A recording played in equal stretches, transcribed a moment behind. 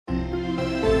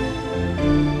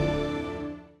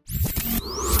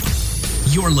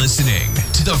You're listening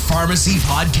to the Pharmacy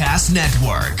Podcast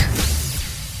Network.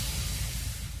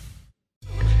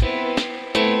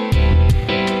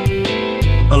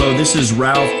 Hello, this is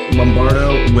Ralph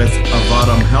Lombardo with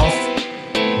Avadim Health.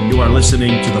 You are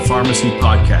listening to the Pharmacy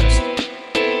Podcast.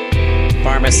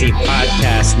 Pharmacy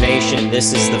Podcast Nation,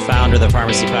 this is the founder of the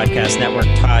Pharmacy Podcast Network,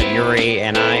 Todd Eury,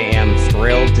 and I am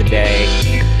thrilled today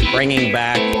bringing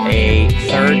back a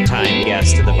third-time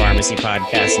guest to the Pharmacy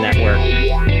Podcast Network.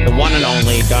 The one and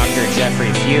only Dr. Jeffrey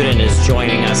Fudin is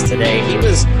joining us today. He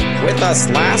was with us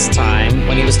last time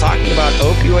when he was talking about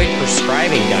opioid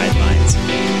prescribing guidelines.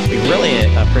 We really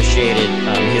appreciated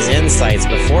his insights.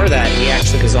 Before that, he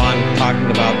actually was on talking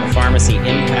about the pharmacy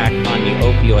impact on the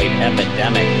opioid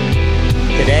epidemic.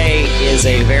 Today is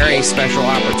a very special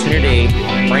opportunity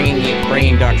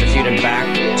bringing Dr. Fudin back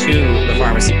to the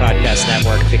Pharmacy Podcast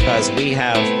Network because we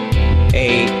have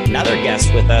another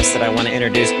guest with us that I want to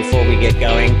introduce before we get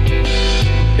going.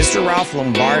 Mr. Ralph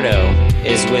Lombardo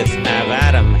is with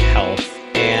Avadim Health,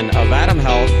 and Avadim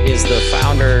Health is the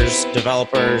founders,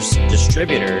 developers,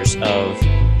 distributors of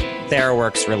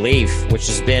TheraWorks Relief, which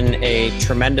has been a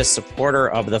tremendous supporter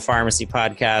of the Pharmacy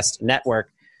Podcast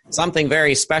Network. Something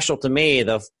very special to me,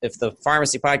 if the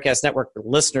Pharmacy Podcast Network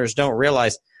listeners don't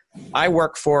realize, I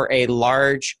work for a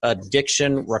large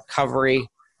addiction recovery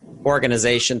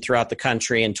organization throughout the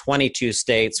country in 22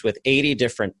 states with 80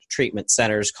 different treatment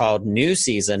centers called New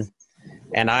Season.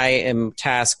 And I am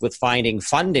tasked with finding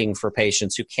funding for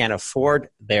patients who can't afford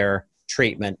their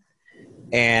treatment.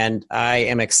 And I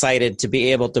am excited to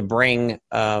be able to bring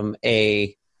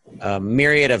a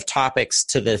myriad of topics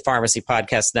to the Pharmacy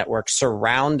Podcast Network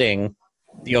surrounding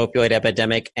the opioid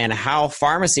epidemic and how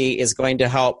pharmacy is going to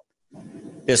help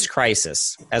this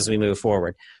crisis as we move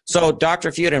forward. So, Dr.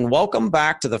 Fudin, welcome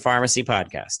back to the Pharmacy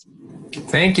Podcast.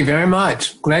 Thank you very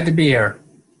much. Glad to be here.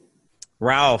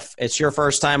 Ralph, it's your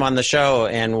first time on the show,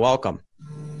 and welcome.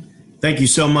 Thank you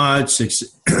so much.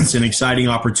 It's an exciting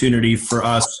opportunity for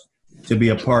us to be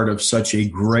a part of such a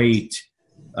great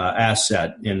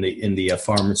asset in the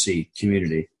pharmacy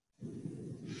community.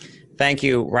 Thank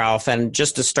you, Ralph. And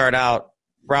just to start out,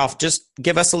 Ralph, just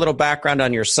give us a little background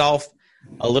on yourself,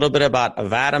 a little bit about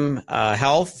Avadim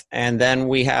Health, and then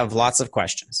we have lots of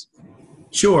questions.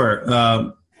 Sure.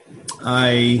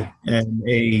 I am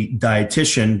a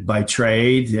dietitian by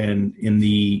trade, and in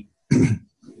the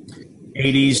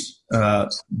 80s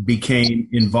became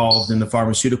involved in the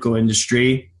pharmaceutical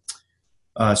industry.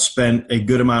 Spent a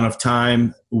good amount of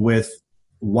time with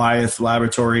Wyeth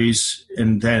Laboratories,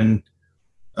 and then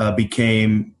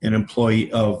became an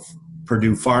employee of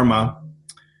Purdue Pharma.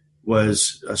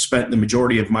 Spent the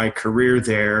majority of my career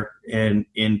there, and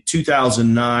in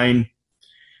 2009,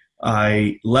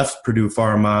 I left Purdue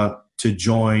Pharma to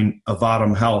join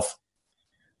Avadim Health,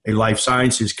 a life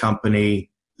sciences company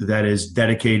that is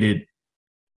dedicated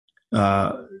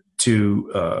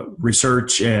to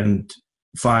research and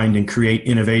find and create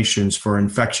innovations for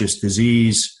infectious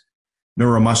disease,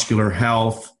 neuromuscular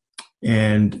health,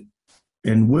 and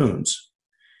wounds.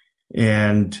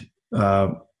 And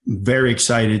very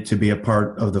excited to be a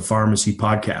part of the Pharmacy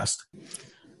Podcast.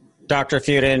 Dr.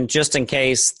 Fudin, just in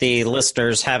case the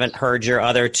listeners haven't heard your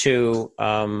other two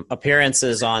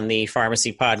appearances on the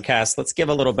Pharmacy Podcast, let's give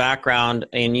a little background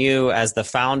in you as the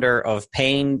founder of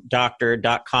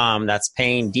PainDoctor.com. That's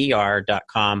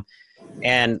PainDR.com.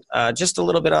 And just a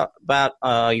little bit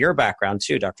about your background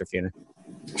too, Dr. Fudin.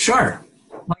 Sure.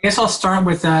 Well, I guess I'll start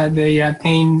with the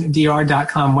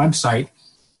PainDR.com website.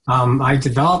 I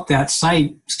developed that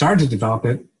site, started to develop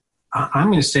it, I'm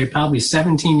going to say probably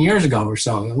 17 years ago or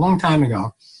so, a long time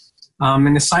ago.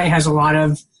 And the site has a lot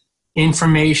of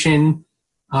information,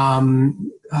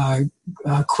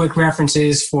 quick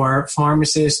references for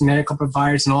pharmacists, medical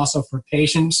providers, and also for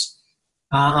patients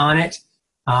on it.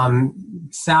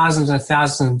 Thousands and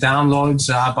thousands of downloads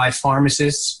by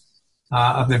pharmacists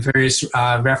of the various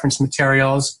reference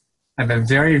materials. I have a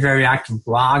very, very active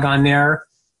blog on there,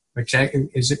 which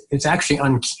it's actually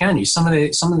uncanny. Some of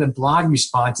the blog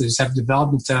responses have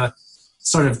developed into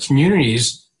sort of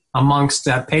communities amongst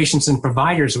patients and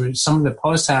providers, where some of the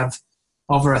posts have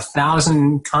over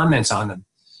 1,000 comments on them.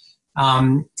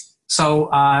 So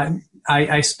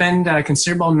I spend a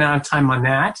considerable amount of time on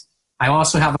that. I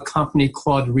also have a company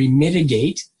called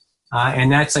Remitigate,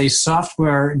 and that's a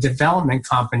software development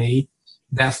company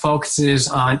that focuses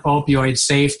on opioid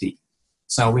safety.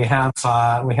 So we have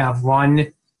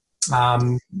one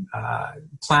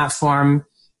platform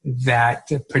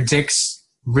that predicts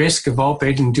risk of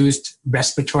opioid-induced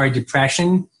respiratory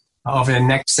depression over the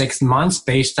next 6 months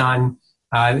based on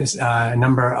a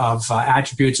number of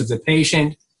attributes of the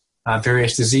patient,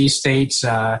 various disease states,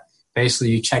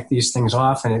 basically you check these things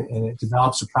off and it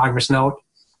develops a progress note.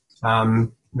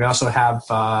 We also have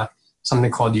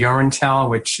something called UrinTel,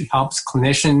 which helps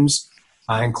clinicians,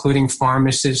 including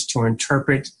pharmacists, to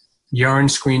interpret urine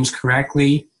screens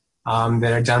correctly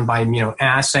that are done by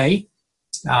immunoassay.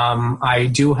 I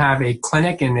do have a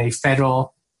clinic in a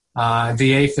federal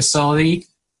VA facility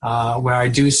where I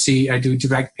do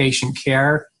direct patient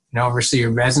care and oversee a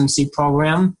residency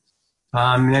program.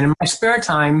 And then in my spare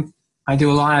time, I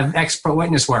do a lot of expert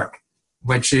witness work,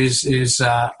 which is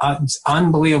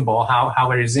unbelievable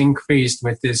how it has increased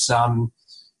with this, the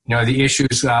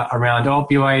issues around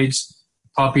opioids,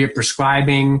 appropriate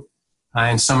prescribing,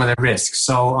 and some of the risks.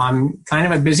 So I'm kind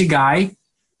of a busy guy,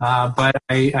 but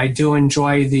I do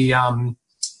enjoy the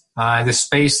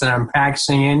space that I'm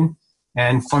practicing in.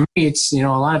 And for me, it's, a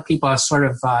lot of people have sort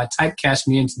of typecast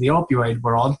me into the opioid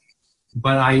world,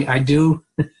 but I do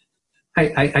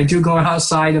go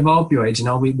outside of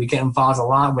opioids. We get involved a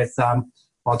lot with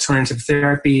alternative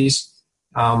therapies,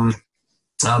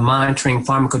 monitoring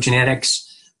pharmacogenetics,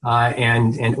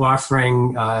 and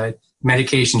offering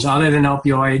medications other than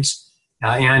opioids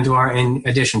and or in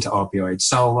addition to opioids.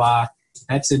 So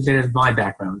that's a bit of my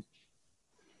background.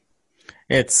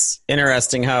 It's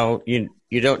interesting how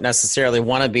you don't necessarily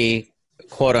want to be,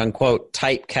 quote unquote,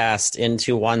 typecast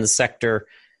into one sector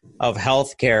of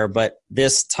healthcare, but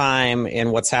this time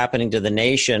in what's happening to the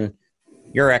nation,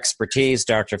 your expertise,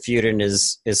 Dr. Fudin,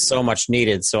 is so much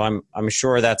needed. So I'm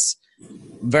sure that's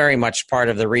very much part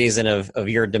of the reason of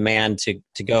your demand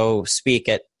to go speak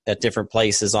at different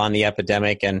places on the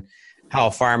epidemic and how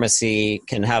pharmacy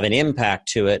can have an impact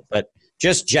to it. But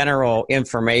just general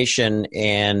information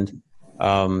and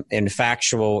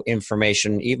factual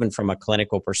information, even from a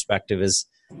clinical perspective, is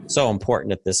so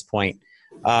important at this point.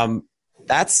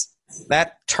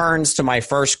 That turns to my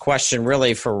first question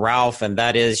really for Ralph, and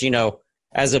that is,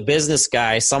 as a business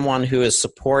guy, someone who is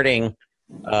supporting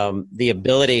the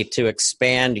ability to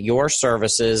expand your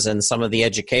services and some of the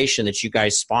education that you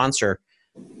guys sponsor,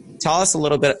 tell us a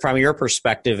little bit from your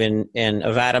perspective in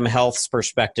Avadim Health's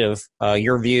perspective,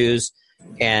 your views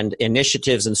and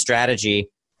initiatives and strategy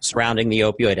surrounding the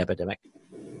opioid epidemic.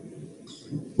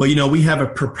 Well, we have a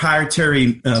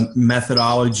proprietary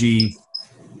methodology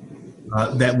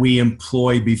that we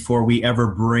employ before we ever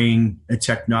bring a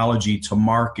technology to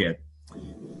market.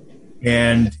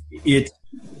 And it's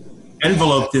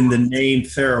enveloped in the name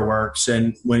TheraWorks.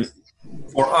 And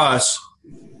for us,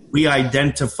 we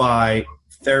identify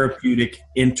therapeutic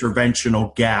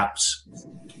interventional gaps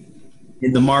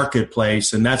in the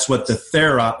marketplace. And that's what the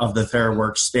Thera of the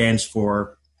TheraWorks stands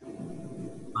for,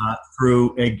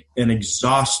 through an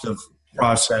exhaustive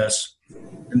process.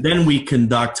 And then we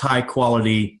conduct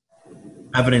high-quality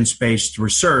evidence-based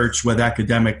research with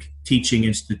academic teaching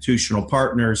institutional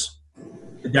partners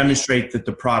to demonstrate that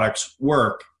the products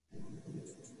work.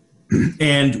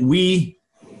 And we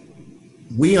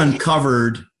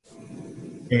uncovered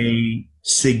a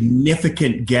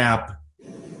significant gap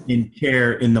in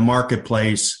care in the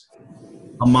marketplace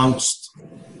amongst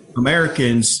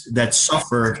Americans that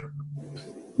suffer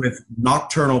with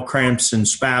nocturnal cramps and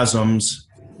spasms,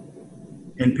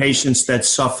 and patients that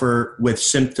suffer with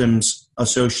symptoms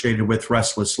associated with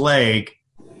restless leg,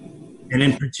 and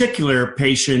in particular,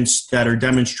 patients that are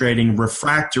demonstrating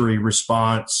refractory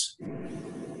response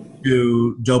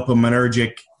to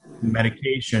dopaminergic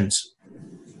medications.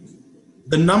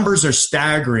 The numbers are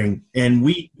staggering, and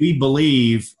we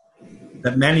believe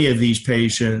that many of these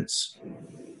patients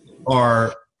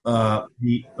are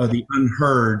the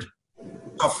unheard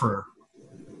sufferer.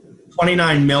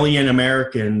 29 million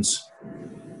Americans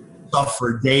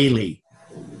suffer daily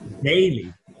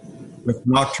with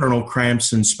nocturnal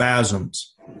cramps and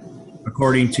spasms,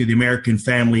 according to the American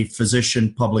Family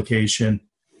Physician publication,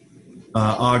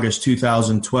 August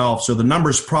 2012. So the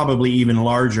number's probably even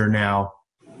larger now.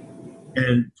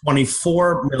 And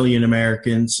 24 million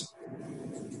Americans,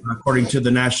 according to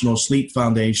the National Sleep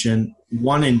Foundation,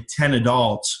 1 in 10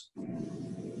 adults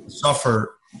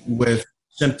suffer with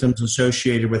symptoms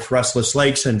associated with restless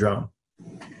leg syndrome.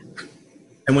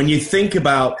 And when you think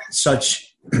about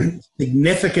such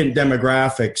significant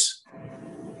demographics,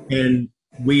 and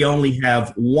we only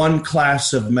have one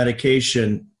class of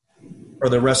medication for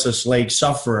the restless leg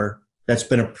sufferer that's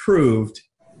been approved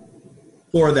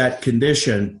for that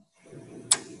condition,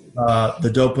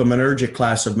 the dopaminergic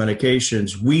class of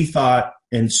medications, we thought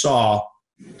and saw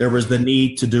there was the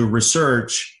need to do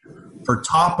research for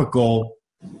topical,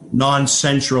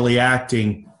 non-centrally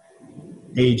acting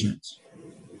agents.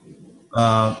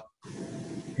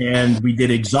 And we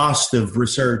did exhaustive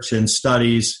research and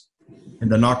studies in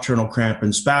the nocturnal cramp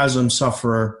and spasm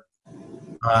sufferer,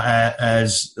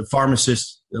 as the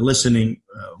pharmacists listening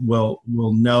will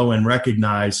know and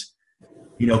recognize,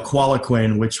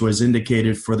 Qualiquin, which was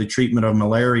indicated for the treatment of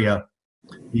malaria,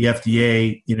 the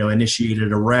FDA,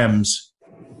 initiated a REMS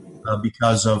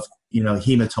because of,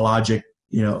 hematologic,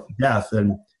 death.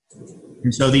 And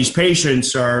so these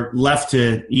patients are left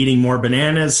to eating more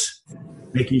bananas,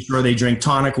 making sure they drink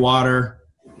tonic water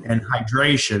and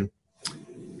hydration.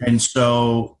 And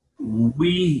so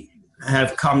we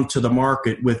have come to the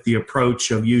market with the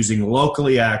approach of using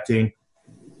locally acting,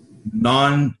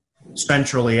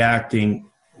 non-centrally acting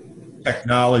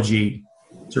technology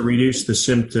to reduce the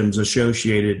symptoms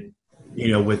associated,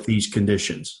 with these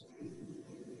conditions.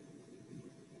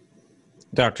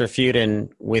 Dr. Fudin,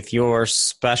 with your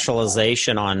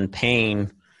specialization on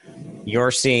pain, you're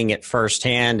seeing it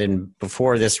firsthand, and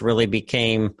before this really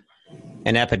became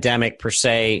an epidemic per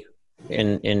se,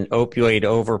 in opioid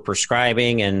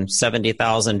overprescribing and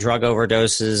 70,000 drug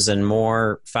overdoses and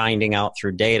more, finding out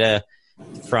through data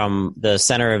from the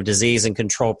Center of Disease and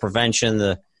Control Prevention.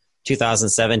 The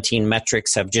 2017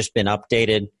 metrics have just been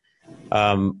updated.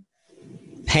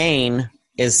 Pain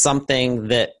is something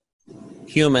that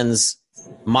humans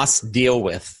must deal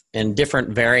with in different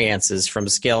variances from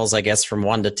scales, I guess, from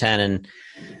 1 to 10, and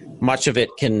much of it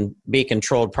can be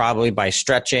controlled probably by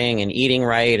stretching and eating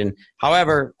right. And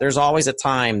however, there's always a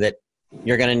time that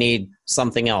you're going to need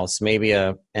something else, maybe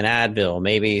an Advil,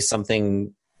 maybe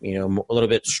something, a little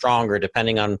bit stronger,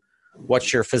 depending on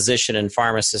what your physician and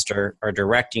pharmacist are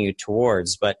directing you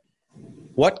towards. But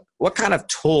what kind of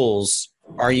tools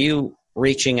are you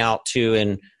reaching out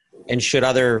to, and should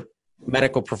other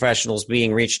medical professionals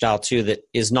being reached out to that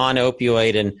is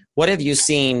non-opioid, and what have you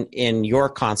seen in your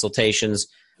consultations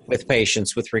with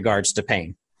patients with regards to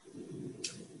pain?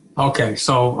 Okay,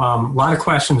 so a lot of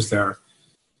questions there.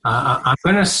 I'm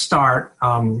going to start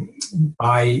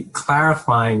by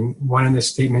clarifying one of the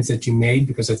statements that you made,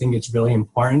 because I think it's really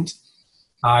important.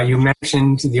 You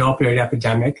mentioned the opioid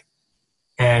epidemic,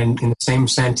 and in the same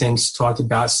sentence talked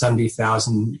about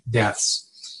 70,000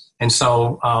 deaths. And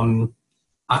so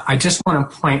I just want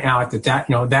to point out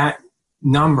that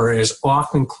number is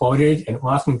often quoted in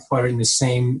the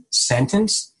same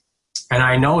sentence. And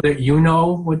I know that you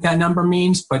know what that number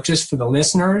means, but just for the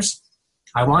listeners,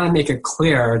 I want to make it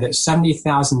clear that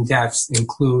 70,000 deaths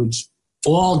includes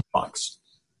all drugs,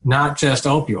 not just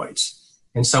opioids.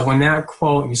 And so when that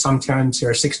quote, you sometimes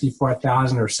hear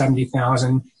 64,000 or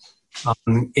 70,000,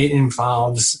 it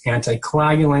involves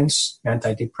anticoagulants,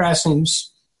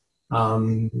 antidepressants,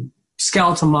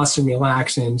 skeletal muscle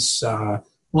relaxants,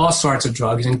 all sorts of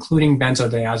drugs, including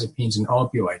benzodiazepines and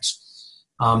opioids.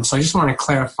 So I just want to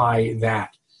clarify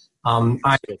that.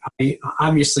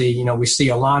 Obviously, we see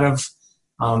a lot of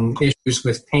issues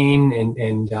with pain,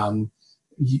 and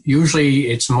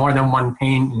usually it's more than one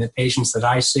pain in the patients that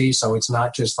I see. So it's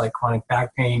not just like chronic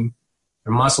back pain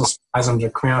or muscle spasms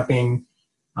or cramping,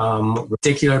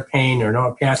 radicular pain or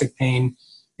neuropathic pain.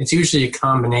 It's usually a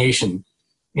combination.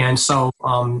 And so,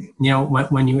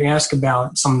 when you ask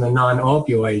about some of the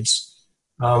non-opioids,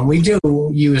 we do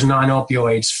use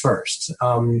non-opioids first.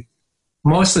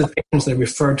 Most of the patients that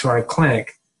refer to our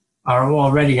clinic are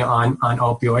already on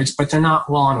opioids, but they're not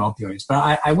all on opioids.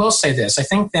 But I will say this. I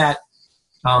think that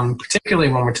particularly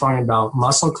when we're talking about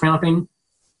muscle cramping,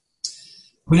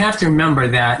 we have to remember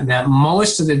that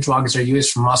most of the drugs that are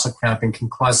used for muscle cramping can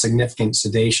cause significant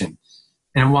sedation.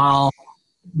 And while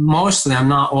most of them,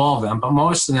 not all of them, but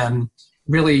most of them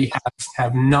really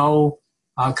have no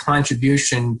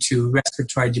contribution to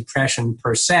respiratory depression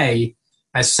per se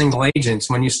as single agents,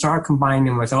 when you start combining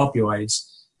them with opioids,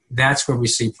 that's where we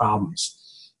see problems.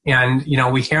 And,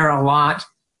 we hear a lot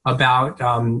about,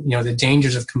 the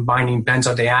dangers of combining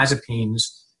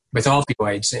benzodiazepines with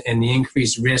opioids and the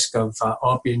increased risk of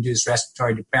opioid-induced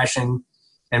respiratory depression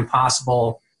and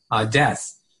possible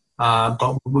death. But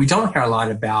what we don't hear a lot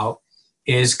about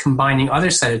is combining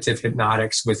other sedative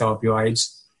hypnotics with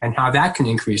opioids and how that can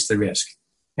increase the risk.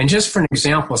 And just for an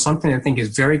example, something I think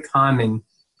is very common,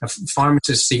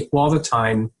 pharmacists see all the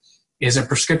time, is a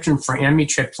prescription for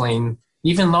amitriptyline,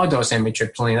 even low-dose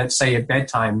amitriptyline, let's say at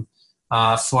bedtime,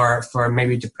 for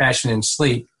maybe depression and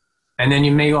sleep. And then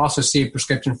you may also see a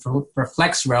prescription for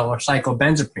Flexeril or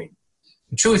cyclobenzaprine.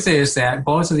 The truth is that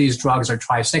both of these drugs are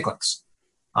tricyclics.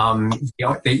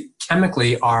 They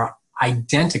chemically are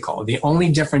identical. The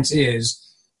only difference is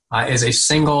an extra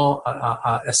single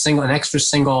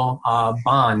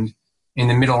bond in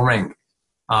the middle ring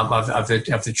of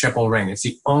the triple ring. It's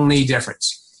the only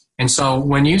difference. And so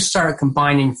when you start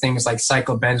combining things like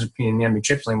cyclobenzaprine and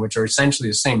amitriptyline, which are essentially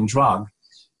the same drug,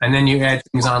 and then you add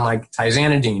things on like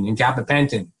tizanidine and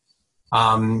gabapentin,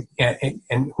 and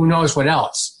who knows what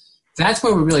else. That's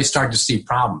where we really start to see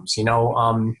problems.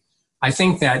 I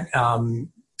think that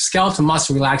skeletal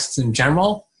muscle relaxants in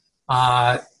general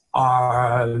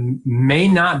may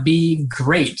not be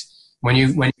great when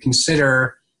you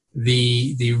consider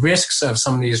the risks of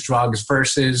some of these drugs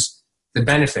versus the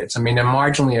benefits. I mean, they're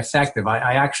marginally effective.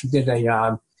 I actually did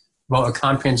wrote a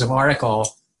comprehensive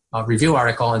review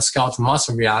article on skeletal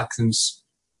muscle relaxants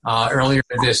earlier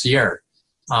this year,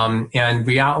 and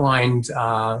we outlined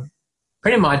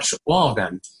pretty much all of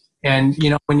them. And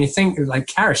when you think like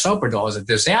carisoprodol is a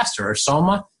disaster, or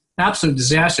soma, absolute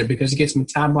disaster, because it gets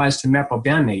metabolized to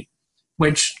methylbenate,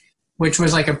 which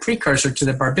was like a precursor to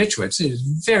the barbiturates. It is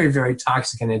very, very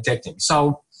toxic and addicting.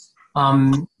 So,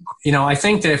 I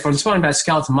think that if we're talking about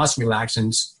skeletal muscle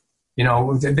relaxants,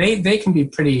 they can be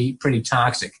pretty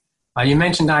toxic. You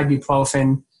mentioned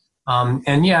ibuprofen,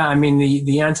 and yeah, I mean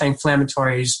the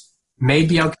anti-inflammatories may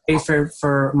be okay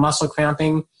for muscle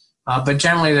cramping, but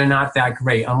generally they're not that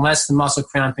great unless the muscle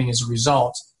cramping is a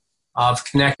result of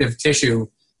connective tissue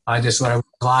disorder,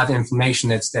 a lot of inflammation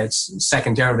that's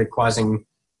secondarily causing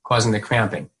the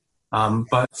cramping.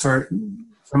 But for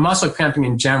muscle cramping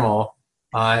in general,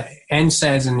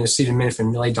 NSAIDs and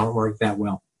acetaminophen really don't work that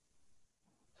well.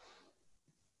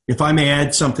 If I may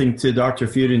add something to Dr.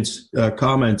 Fudin's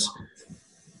comments,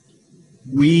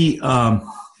 we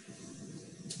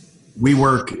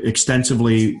work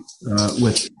extensively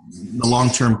with the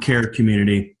long-term care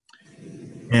community.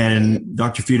 And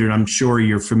Dr. Fudin, I'm sure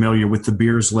you're familiar with the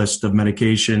Beers list of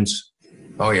medications.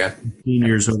 Oh, yeah.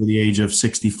 Seniors over the age of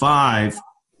 65,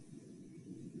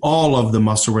 all of the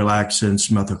muscle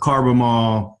relaxants,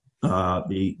 methocarbamol,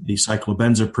 the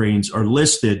cyclobenzaprines are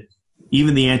listed.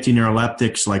 Even the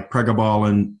antineuroleptics like pregobol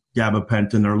and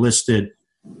gabapentin are listed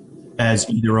as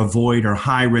either avoid or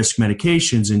high-risk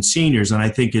medications in seniors. And I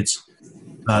think it's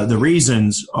the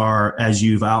reasons are, as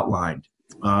you've outlined,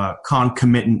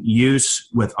 concomitant use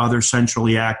with other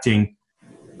centrally acting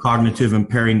cognitive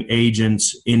impairing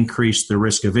agents increase the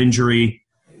risk of injury,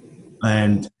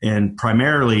 and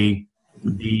primarily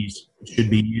these should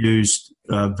be used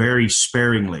very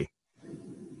sparingly.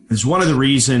 It's one of the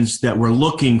reasons that we're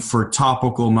looking for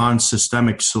topical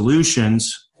non-systemic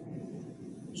solutions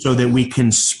so that we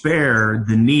can spare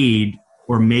the need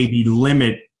or maybe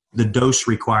limit the dose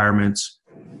requirements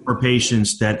for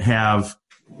patients that have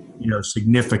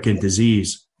significant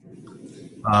disease.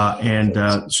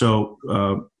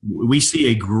 So we see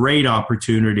a great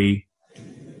opportunity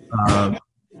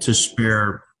to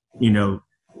spare,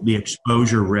 the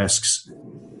exposure risks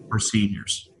for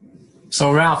seniors.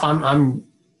 So, Ralph, I'm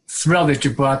thrilled that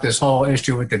you brought this whole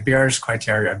issue with the Beers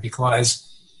criteria, because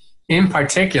in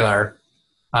particular,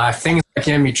 things like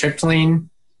amitriptyline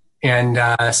and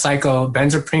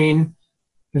cyclobenzaprine,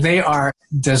 they are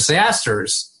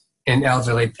disasters in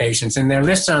elderly patients, and they're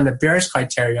listed on the Beers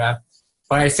criteria.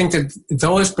 But I think that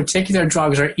those particular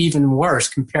drugs are even worse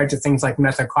compared to things like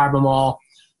methocarbamol.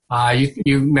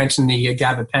 You mentioned the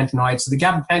gabapentinoids. So the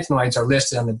gabapentinoids are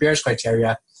listed on the Beers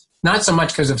criteria, not so much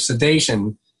because of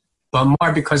sedation, but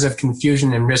more because of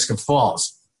confusion and risk of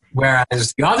falls.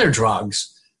 Whereas the other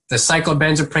drugs, the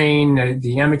cyclobenzaprine,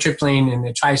 the amitriptyline, and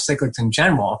the tricyclics in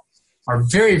general, are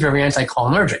very, very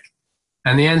anticholinergic.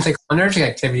 And the anticholinergic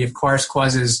activity, of course,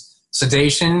 causes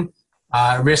sedation,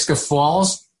 risk of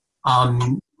falls,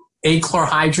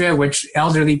 achlorhydria, which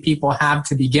elderly people have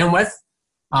to begin with,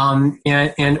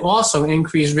 and also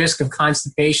increased risk of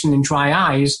constipation and dry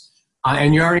eyes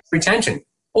and urinary retention.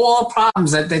 All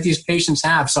problems that these patients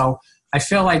have. So I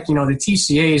feel like, the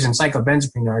TCAs and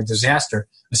cyclobenzaprine are a disaster,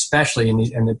 especially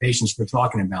in the patients we're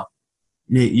talking about.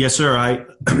 Yes, sir.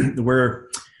 We're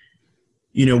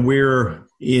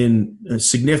in a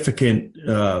significant,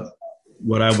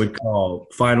 what I would call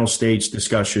final stage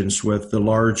discussions with the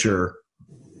larger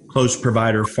close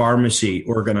provider pharmacy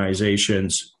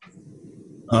organizations,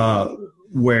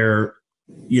 where,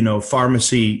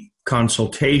 pharmacy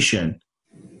consultation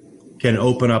can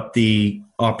open up the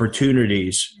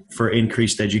opportunities for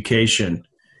increased education.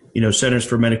 Centers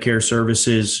for Medicare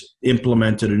Services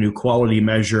implemented a new quality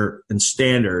measure and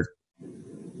standard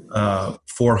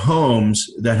for homes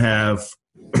that have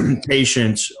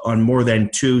patients on more than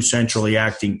 2 centrally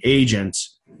acting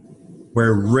agents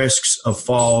where risks of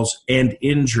falls and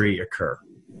injury occur.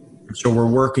 So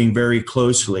we're working very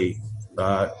closely.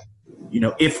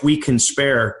 If we can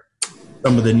spare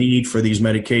some of the need for these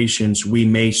medications, we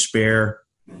may spare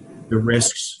the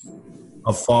risks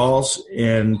of falls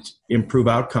and improve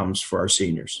outcomes for our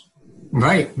seniors.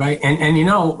 Right. And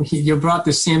you brought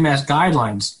the CMS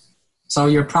guidelines. So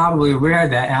you're probably aware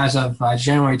that as of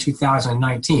January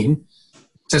 2019,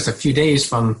 just a few days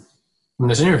from from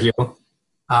this interview,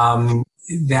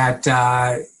 that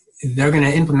they're going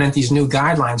to implement these new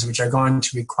guidelines, which are going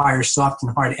to require soft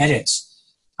and hard edits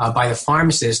by the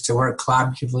pharmacist to work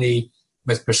collaboratively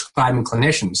with prescribing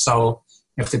clinicians. So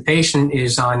if the patient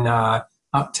is on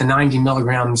up to 90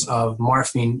 milligrams of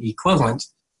morphine equivalent,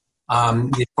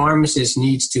 the pharmacist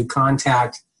needs to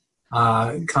contact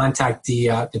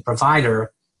the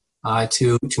provider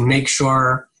to make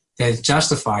sure that it's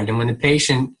justified. And when the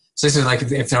patient, so this is like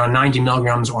if they're on 90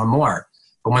 milligrams or more,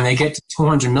 but when they get to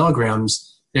 200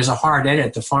 milligrams, there's a hard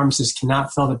edit. The pharmacist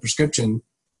cannot fill the prescription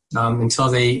until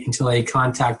they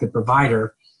contact the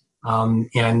provider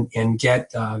and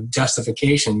get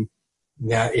justification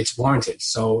that it's warranted.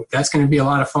 So that's going to be a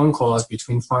lot of phone calls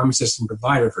between pharmacist and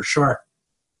provider for sure.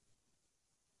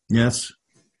 Yes.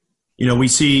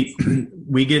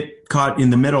 We get caught in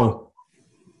the middle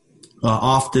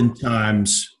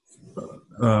oftentimes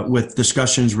with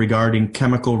discussions regarding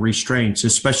chemical restraints,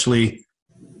 especially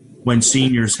when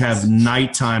seniors have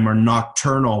nighttime or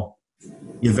nocturnal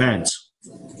events.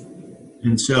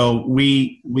 And so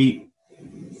we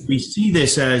see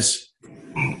this as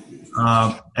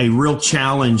a real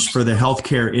challenge for the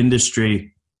healthcare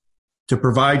industry to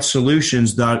provide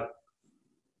solutions that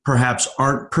perhaps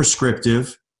aren't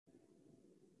prescriptive,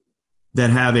 that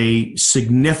have a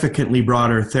significantly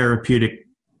broader therapeutic,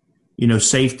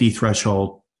 safety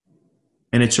threshold.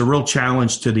 And it's a real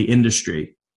challenge to the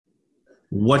industry.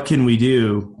 What can we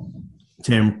do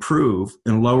to improve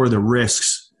and lower the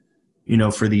risks,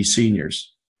 for these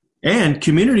seniors and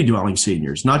community dwelling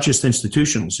seniors, not just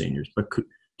institutional seniors, but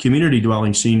community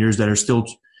dwelling seniors that are still,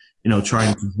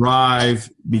 trying to thrive,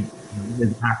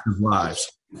 live active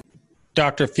lives.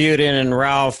 Dr. Fudin and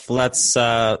Ralph, let's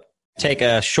take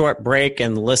a short break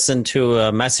and listen to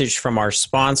a message from our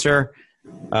sponsor,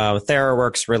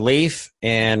 TheraWorks Relief,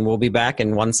 and we'll be back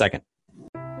in 1 second.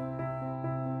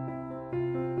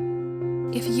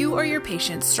 If you or your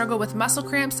patients struggle with muscle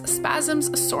cramps,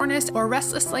 spasms, soreness, or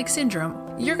restless leg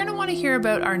syndrome, you're going to want to hear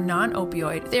about our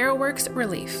non-opioid TheraWorks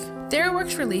Relief.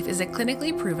 TheraWorks Relief is a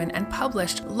clinically proven and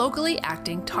published locally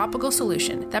acting topical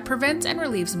solution that prevents and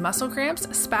relieves muscle cramps,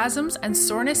 spasms, and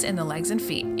soreness in the legs and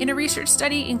feet. In a research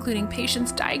study including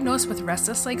patients diagnosed with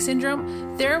restless leg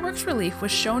syndrome, TheraWorks Relief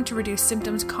was shown to reduce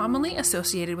symptoms commonly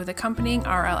associated with accompanying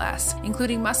RLS,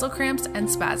 including muscle cramps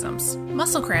and spasms.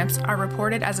 Muscle cramps are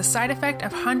reported as a side effect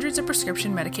of hundreds of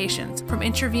prescription medications, from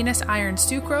intravenous iron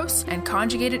sucrose and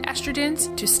conjugated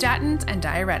estrogens to statins and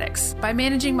diuretics. By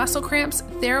managing muscle cramps,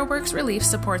 TheraWorks Relief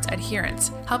supports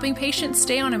adherence, helping patients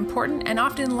stay on important and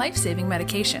often life-saving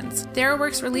medications.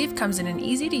 TheraWorks Relief comes in an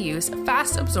easy-to-use,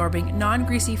 fast-absorbing,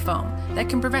 non-greasy foam that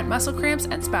can prevent muscle cramps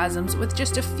and spasms with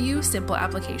just a few simple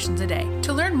applications a day.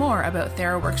 To learn more about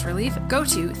TheraWorks Relief, go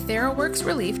to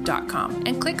theraworksrelief.com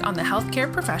and click on the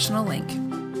Healthcare Professional link.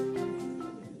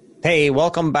 Hey,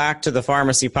 welcome back to the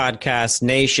Pharmacy Podcast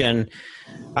Nation.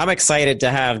 I'm excited to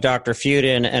have Dr.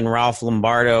 Fudin and Ralph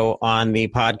Lombardo on the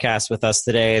podcast with us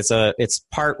today. It's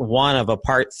part one of a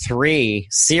part 3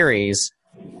 series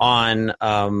on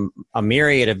a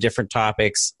myriad of different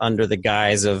topics under the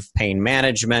guise of pain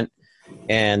management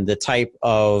and the type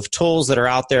of tools that are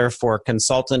out there for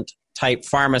consultant-type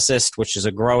pharmacist, which is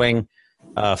a growing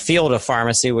field of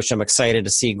pharmacy, which I'm excited to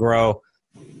see grow.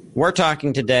 We're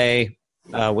talking today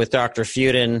with Dr.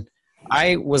 Fudin.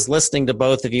 I was listening to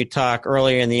both of you talk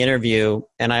earlier in the interview,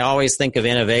 and I always think of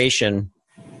innovation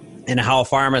and how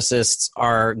pharmacists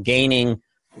are gaining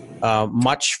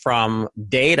much from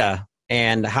data,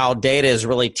 and how data is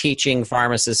really teaching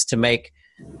pharmacists to make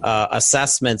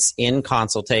assessments in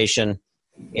consultation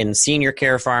in senior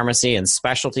care pharmacy and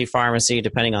specialty pharmacy,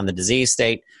 depending on the disease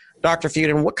state. Dr.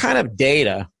 Fudin, what kind of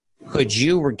data could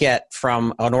you get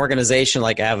from an organization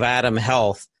like Avadim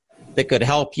Health that could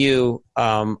help you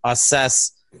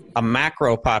assess a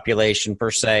macro population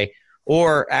per se,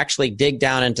 or actually dig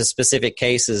down into specific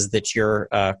cases that you're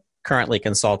currently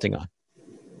consulting on?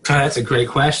 That's a great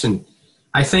question.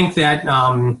 I think that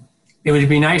it would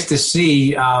be nice to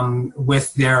see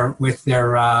with their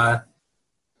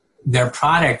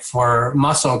product for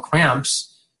muscle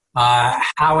cramps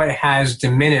how it has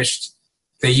diminished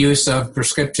the use of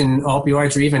prescription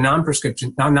opioids, or even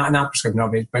non-prescription, not prescription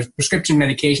opioids, but prescription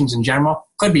medications in general.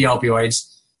 Could be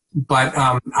opioids, but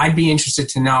I'd be interested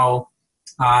to know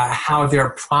how their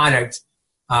product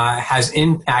has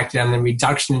impacted on the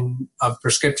reduction of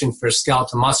prescription for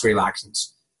skeletal muscle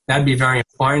relaxants. That'd be very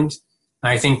important.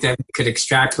 I think that we could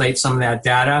extrapolate some of that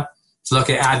data to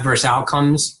look at adverse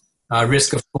outcomes,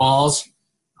 risk of falls,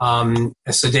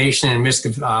 sedation, and risk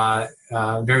of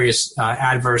various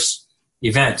adverse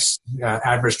events,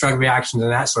 adverse drug reactions,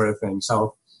 and that sort of thing.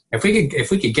 So If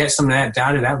we could get some of that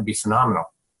data, that would be phenomenal.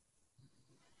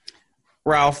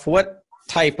 Ralph, what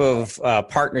type of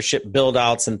partnership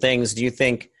build-outs and things do you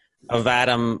think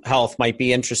Avadim Health might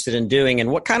be interested in doing,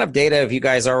 and what kind of data have you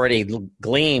guys already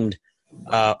gleaned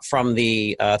from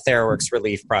the TheraWorks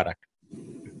Relief product?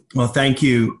 Well, thank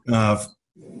you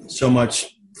so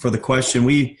much for the question.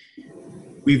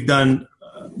 We've done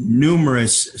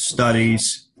numerous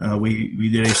studies. We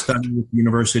did a study with the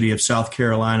University of South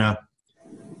Carolina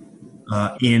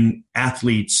in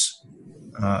athletes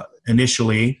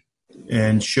initially,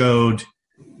 and showed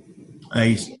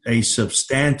a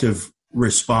substantive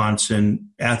response in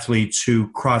athletes who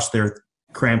crossed their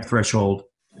cramp threshold.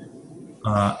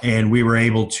 And we were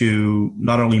able to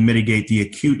not only mitigate the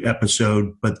acute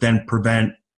episode, but then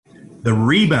prevent the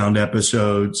rebound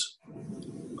episodes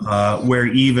where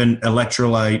even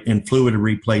electrolyte and fluid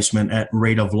replacement at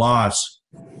rate of loss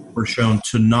were shown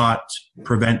to not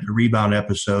prevent the rebound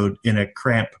episode in a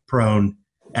cramp-prone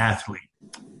athlete.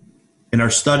 In our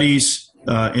studies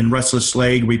in restless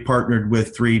leg, we partnered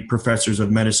with 3 professors of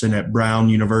medicine at Brown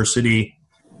University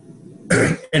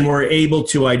and were able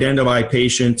to identify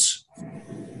patients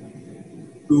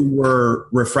who were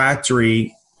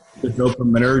refractory to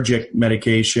dopaminergic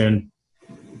medication,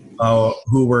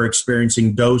 who were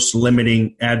experiencing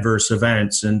dose-limiting adverse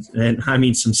events. And I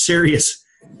mean, some serious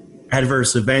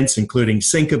adverse events, including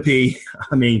syncope,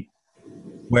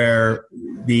 where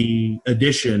the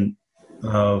addition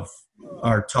of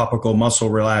our topical muscle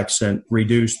relaxant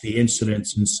reduced the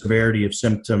incidence and severity of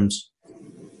symptoms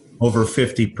over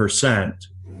 50%.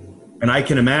 And I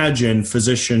can imagine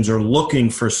physicians are looking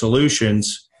for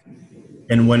solutions,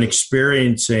 and when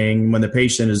the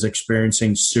patient is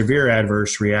experiencing severe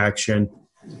adverse reaction,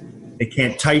 they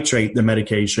can't titrate the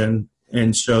medication,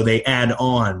 and so they add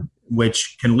on,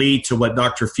 which can lead to what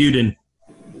Dr. Fudin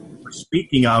was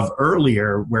speaking of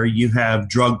earlier, where you have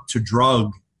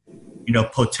drug-to-drug,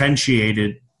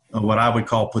 potentiated, what I would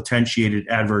call potentiated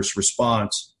adverse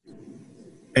response.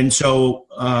 And so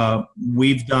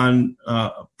we've done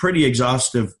pretty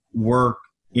exhaustive work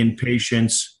in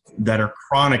patients that are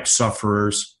chronic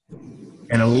sufferers,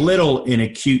 and a little in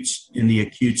the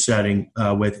acute setting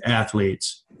with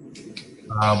athletes,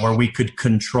 where we could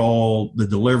control the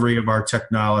delivery of our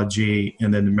technology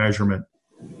and then the measurement.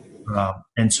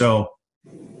 And so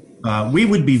we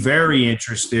would be very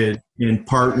interested in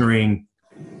partnering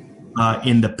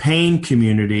in the pain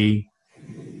community,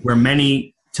 where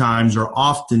many times or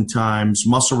oftentimes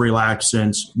muscle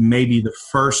relaxants may be the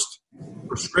first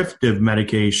prescriptive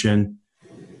medication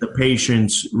the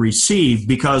patients receive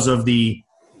because of the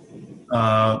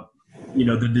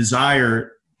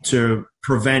desire to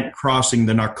prevent crossing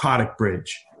the narcotic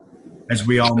bridge. As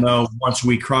we all know, once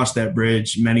we cross that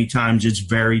bridge, many times it's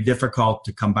very difficult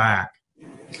to come back.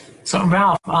 So,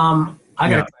 Ralph, I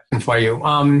got a question for you.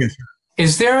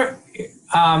 Is there,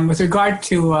 with regard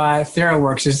to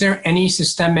TheraWorks, is there any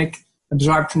systemic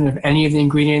absorption of any of the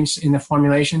ingredients in the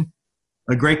formulation?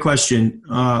 A great question.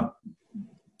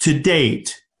 To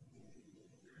date,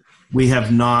 we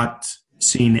have not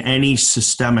seen any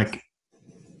systemic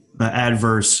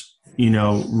adverse,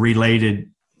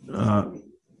 related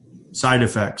side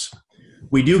effects.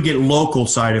 We do get local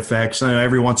side effects.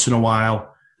 Every once in a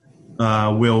while,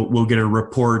 we'll get a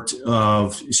report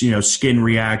of skin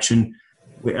reaction.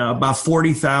 About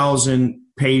 40,000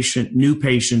 new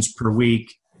patients per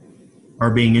week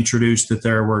are being introduced to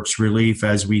TheraWorks Relief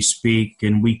as we speak,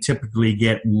 and we typically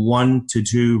get one to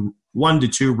two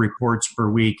reports per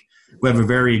week. We have a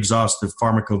very exhaustive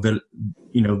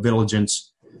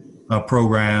pharmacovigilance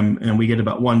program, and we get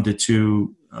about 1 to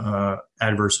 2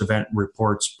 adverse event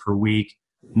reports per week,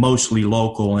 mostly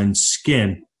local and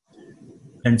skin.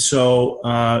 And so,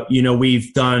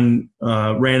 we've done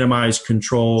randomized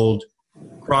controlled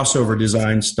crossover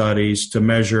design studies to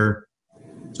measure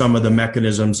some of the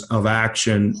mechanisms of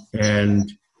action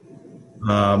and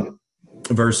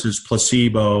versus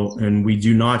placebo, and we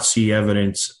do not see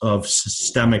evidence of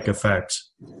systemic effects.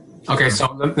 Okay,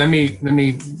 so let me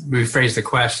rephrase the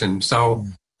question. So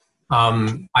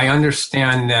I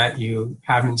understand that you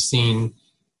haven't seen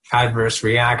adverse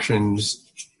reactions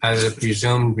as a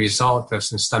presumed result of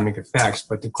systemic effects,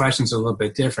 but the question's a little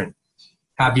bit different.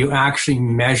 Have you actually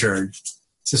measured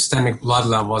systemic blood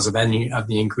levels of any of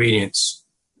the ingredients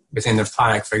within the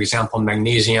product? For example,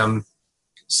 magnesium,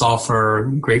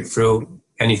 sulfur, grapefruit,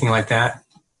 anything like that?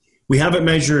 We haven't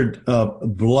measured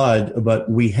blood,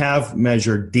 but we have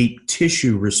measured deep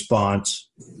tissue response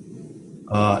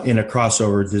in a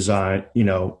crossover design,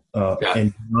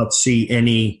 and not see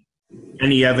any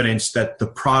evidence that the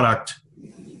product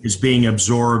is being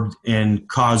absorbed and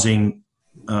causing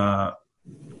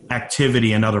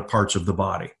activity in other parts of the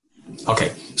body.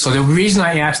 Okay, so the reason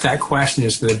I asked that question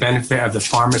is for the benefit of the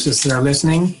pharmacists that are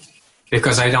listening,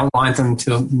 because I don't want them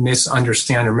to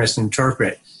misunderstand or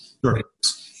misinterpret. Sure.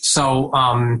 So,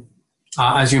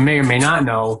 as you may or may not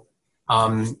know,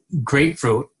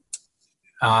 grapefruit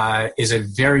is a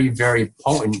very, very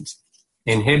potent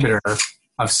inhibitor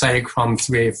of cytochrome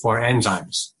 3A4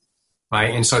 enzymes,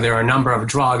 right? And so there are a number of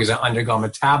drugs that undergo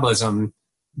metabolism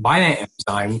by that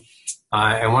enzyme,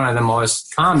 and one of the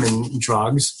most common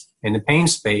drugs in the pain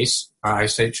space, or I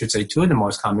should say two of the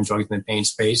most common drugs in the pain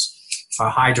space,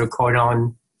 are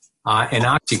hydrocodone and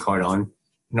oxycodone,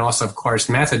 and also, of course,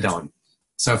 methadone.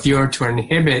 So if you were to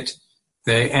inhibit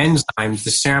the enzymes, the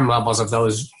serum levels of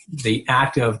those, the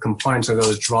active components of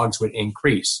those drugs would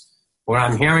increase. What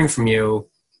I'm hearing from you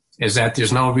is that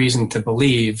there's no reason to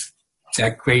believe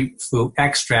that grapefruit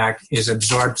extract is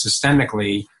absorbed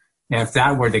systemically. And if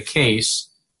that were the case,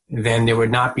 then there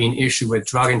would not be an issue with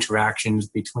drug interactions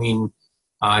between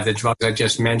the drugs I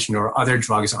just mentioned or other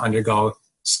drugs that undergo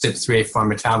CYP3A4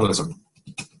 metabolism.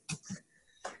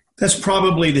 That's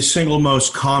probably the single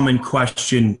most common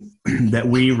question that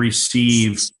we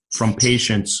receive from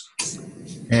patients.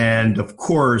 And of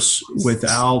course,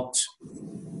 without,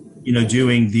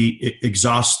 doing the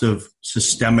exhaustive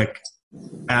systemic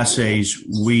assays,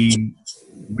 we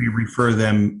refer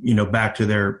them, back to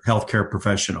their healthcare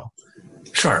professional.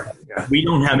 Sure. Yeah. We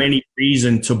don't have any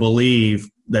reason to believe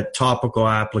that topical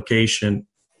application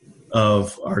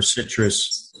of our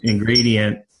citrus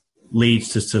ingredient leads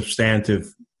to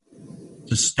substantive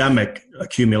systemic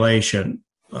accumulation,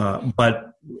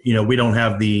 but we don't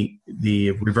have the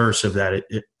reverse of that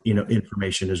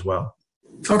information as well.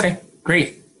 Okay,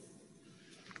 great.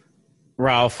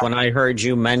 Ralph, when I heard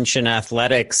you mention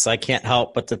athletics, I can't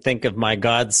help but to think of my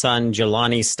godson,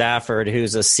 Jelani Stafford,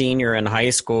 who's a senior in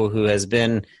high school who has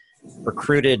been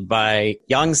recruited by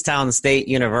Youngstown State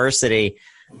University,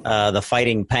 the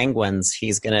Fighting Penguins.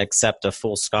 He's going to accept a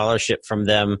full scholarship from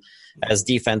them as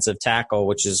defensive tackle,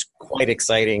 which is quite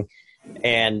exciting.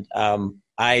 And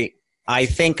I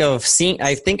think of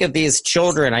these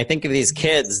children, I think of these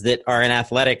kids that are in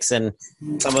athletics and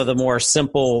some of the more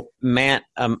simple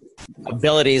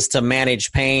abilities to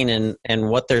manage pain and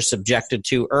what they're subjected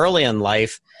to early in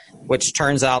life, which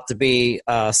turns out to be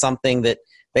something that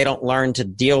they don't learn to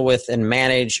deal with and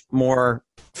manage more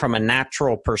from a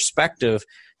natural perspective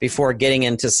before getting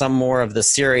into some more of the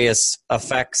serious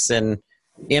effects and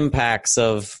impacts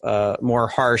of more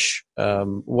harsh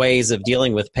ways of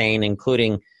dealing with pain,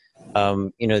 including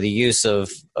the use of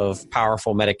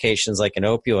powerful medications like an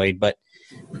opioid. But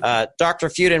Dr.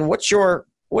 Fudin,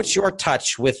 what's your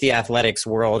touch with the athletics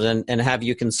world, and have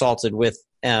you consulted with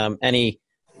any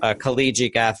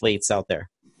collegiate athletes out there?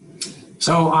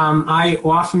 So I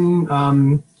often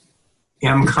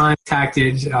am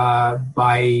contacted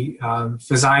by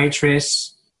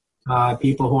physiatrists,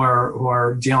 people who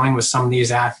are dealing with some of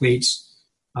these athletes,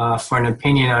 for an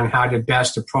opinion on how to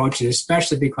best approach it,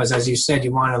 especially because, as you said,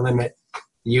 you want to limit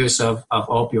the use of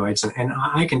opioids. And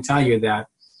I can tell you that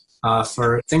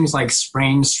for things like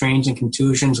sprains, strains, and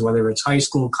contusions, whether it's high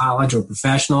school, college, or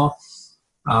professional,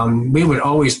 we would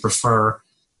always prefer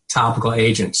topical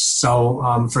agents.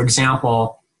 So, for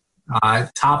example,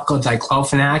 topical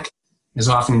diclofenac is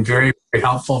often very, very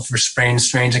helpful for sprains,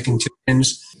 strains, and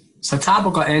contusions. So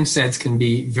topical NSAIDs can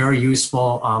be very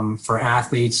useful for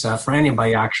athletes, for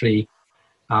anybody actually,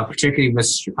 particularly with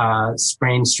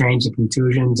sprains, strains, and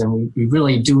contusions. And we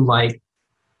really do like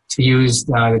to use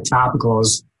the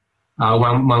topicals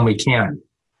when we can.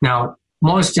 Now,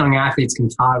 most young athletes can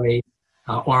tolerate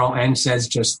oral NSAIDs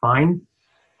just fine.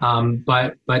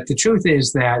 But the truth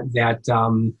is that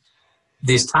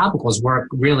these topicals work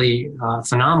really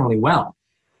phenomenally well.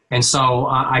 And so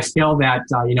I feel that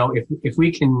if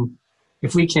we can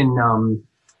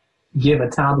give a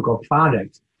topical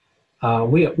product,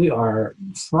 we are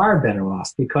far better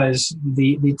off because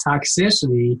the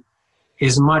toxicity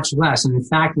is much less. And in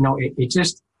fact,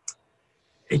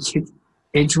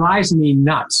 it drives me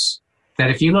nuts that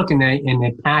if you look in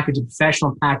the package, the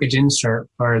professional package insert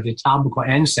for the topical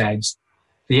NSAIDs,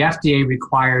 the FDA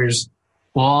requires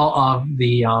all of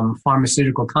the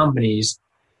pharmaceutical companies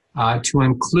to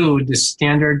include the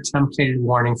standard templated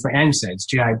warning for NSAIDs,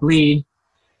 GI bleed,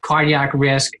 cardiac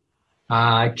risk,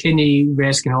 kidney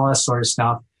risk, and all that sort of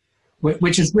stuff,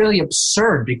 which is really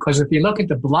absurd because if you look at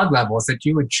the blood levels that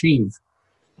you achieve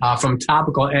from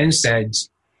topical NSAIDs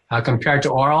compared to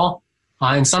oral,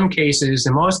 in some cases,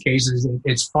 in most cases,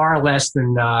 it's far less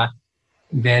than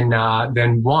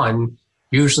 1,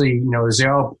 usually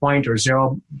 0 point or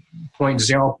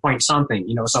 0.0 point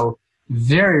something, so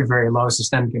very, very low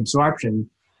systemic absorption.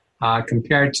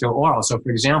 compared to oral. So, for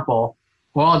example,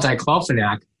 oral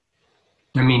diclofenac,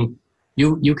 I mean,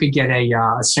 you could get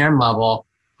a serum level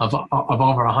of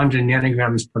over 100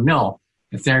 nanograms per mil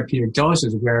at therapeutic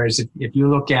doses, whereas if you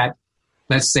look at,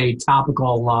 let's say,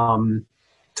 topical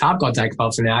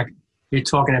diclofenac, you're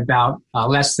talking about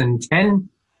less than 10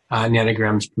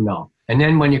 nanograms per mil. And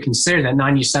then when you consider that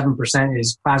 97%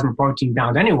 is plasma protein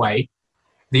bound anyway,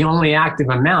 the only active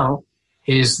amount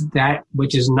is that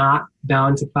which is not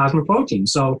bound to plasma protein.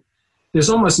 So there's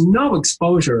almost no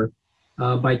exposure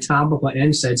by topical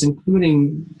NSAIDs,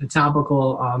 including the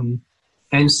topical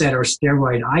NSAID or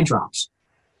steroid eye drops.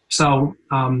 So,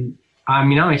 I'm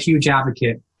a huge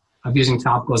advocate of using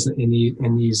topicals in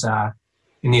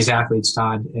these athletes,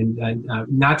 Todd. And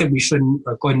not that we shouldn't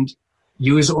or couldn't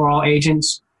use oral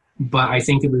agents, but I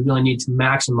think that we really need to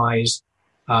maximize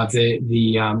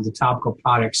the topical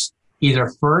products either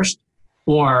first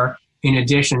or in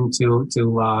addition to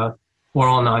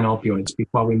oral non-opioids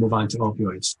before we move on to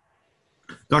opioids.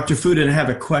 Dr. Fudin, I have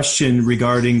a question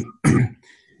regarding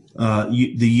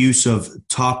the use of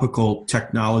topical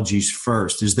technologies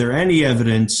first. Is there any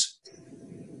evidence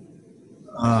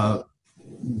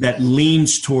that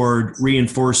leans toward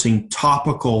reinforcing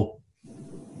topical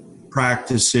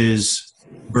practices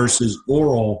versus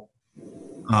oral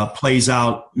plays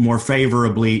out more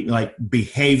favorably, like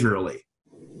behaviorally?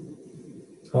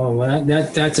 Oh, well,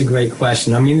 that's a great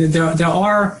question. I mean, there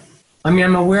are. I mean,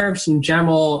 I'm aware of some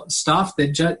general stuff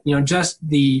that just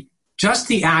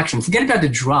the action. Forget about the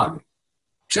drug.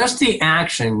 Just the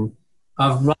action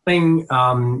of rubbing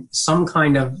some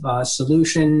kind of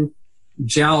solution,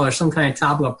 gel, or some kind of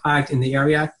topical product in the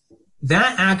area.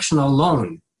 That action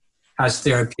alone has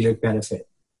therapeutic benefit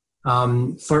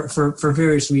for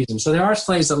various reasons. So there are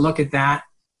studies that look at that.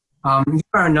 There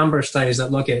are a number of studies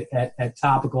that look at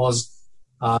topicals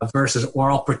versus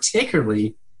oral,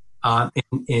 particularly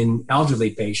in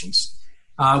elderly patients.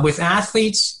 With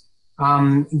athletes,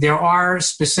 there are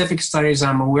specific studies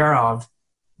I'm aware of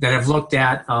that have looked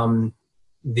at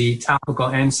the topical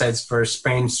NSAIDs for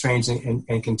sprains, strains,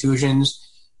 and contusions.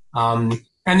 And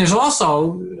there's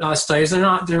also studies, they're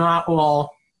not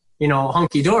all,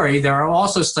 hunky-dory. There are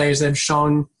also studies that have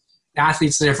shown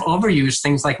athletes that have overused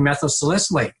things like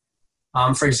methylsalicylate.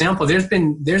 For example, there's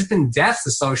been deaths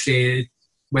associated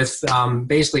with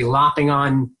basically lopping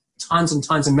on tons and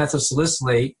tons of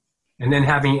methylsalicylate and then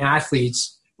having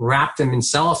athletes wrap them in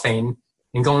cellophane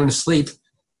and going to sleep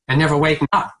and never waking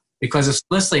up because of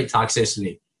salicylate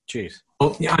toxicity. Jeez.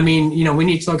 Well, I mean, we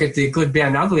need to look at the good, bad,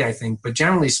 and ugly, I think. But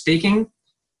generally speaking,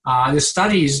 the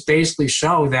studies basically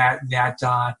show that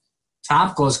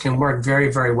topicals can work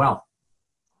very, very well.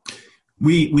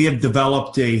 We have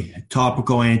developed a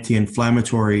topical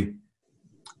anti-inflammatory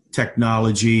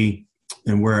technology,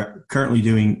 and we're currently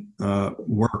doing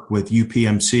work with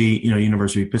UPMC,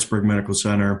 University of Pittsburgh Medical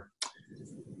Center,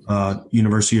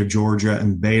 University of Georgia,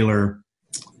 and Baylor.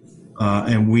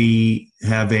 And we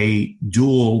have a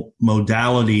dual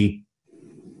modality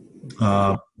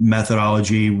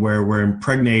methodology where we're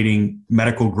impregnating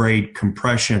medical grade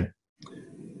compression.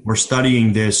 We're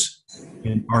studying this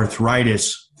in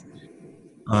arthritis,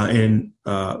 in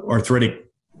arthritic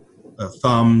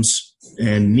thumbs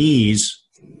and knees,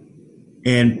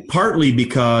 and partly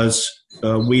because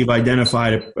we've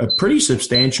identified a pretty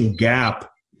substantial gap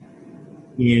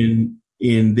in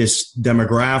this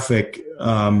demographic.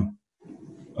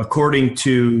 According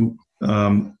to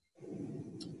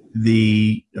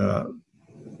the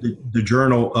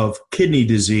Journal of Kidney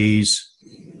Disease,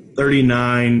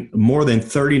 more than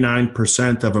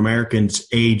 39% of Americans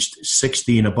aged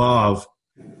 60 and above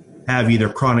have either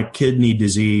chronic kidney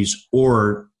disease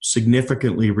or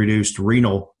significantly reduced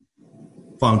renal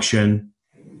function.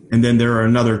 And then there are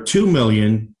another 2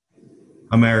 million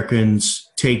Americans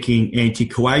taking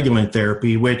anticoagulant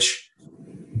therapy,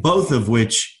 both of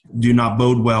which do not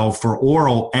bode well for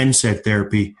oral NSAID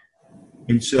therapy.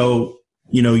 And so,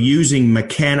 using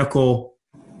mechanical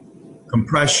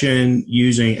compression,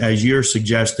 using, as you're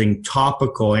suggesting,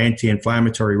 topical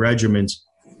anti-inflammatory regimens,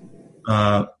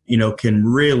 can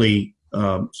really,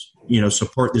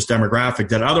 support this demographic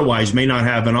that otherwise may not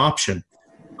have an option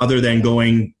other than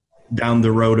going down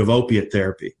the road of opiate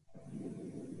therapy.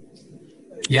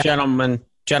 Yeah.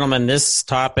 Gentlemen, this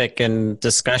topic and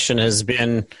discussion has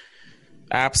been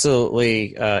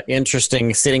absolutely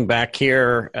interesting. Sitting back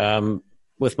here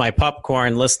with my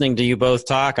popcorn, listening to you both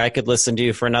talk, I could listen to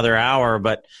you for another hour,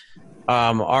 but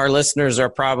our listeners are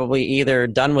probably either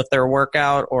done with their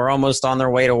workout or almost on their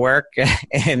way to work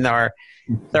in our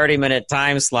 30-minute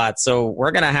time slot. So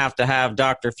we're going to have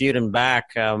Dr. Fudin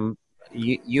back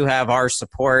you have our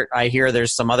support. I hear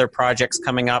there's some other projects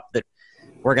coming up that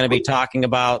we're going to be talking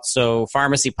about. So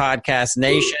Pharmacy Podcast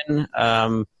Nation,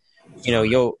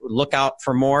 you'll look out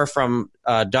for more from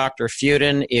Dr.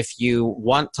 Fudin. If you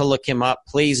want to look him up,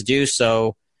 please do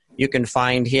so. You can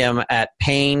find him at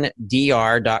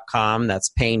PainDR.com. That's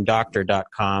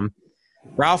PainDoctor.com.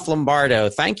 Ralph Lombardo,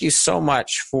 thank you so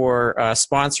much for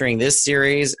sponsoring this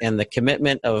series and the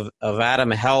commitment of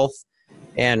Avadim Health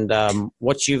and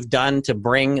what you've done to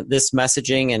bring this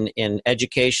messaging and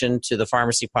education to the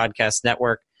Pharmacy Podcast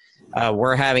Network.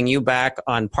 We're having you back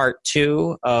on part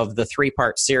 2 of the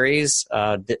 3-part series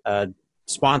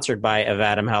sponsored by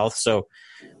Avadim Health. So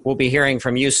we'll be hearing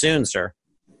from you soon, sir.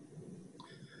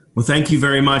 Well, thank you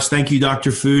very much. Thank you,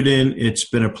 Dr. Fudin. It's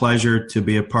been a pleasure to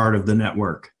be a part of the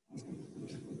network.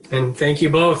 And thank you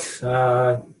both,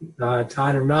 Todd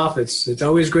and Ralph. It's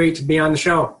always great to be on the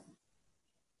show.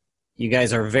 You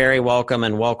guys are very welcome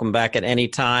and welcome back at any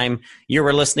time. You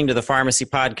were listening to the Pharmacy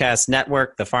Podcast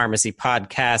Network, the Pharmacy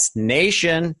Podcast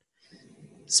Nation,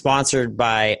 sponsored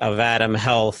by Avadim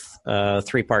Health,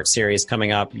 3-part series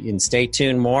coming up. You can stay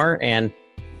tuned more. And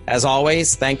as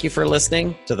always, thank you for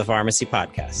listening to the Pharmacy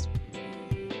Podcast.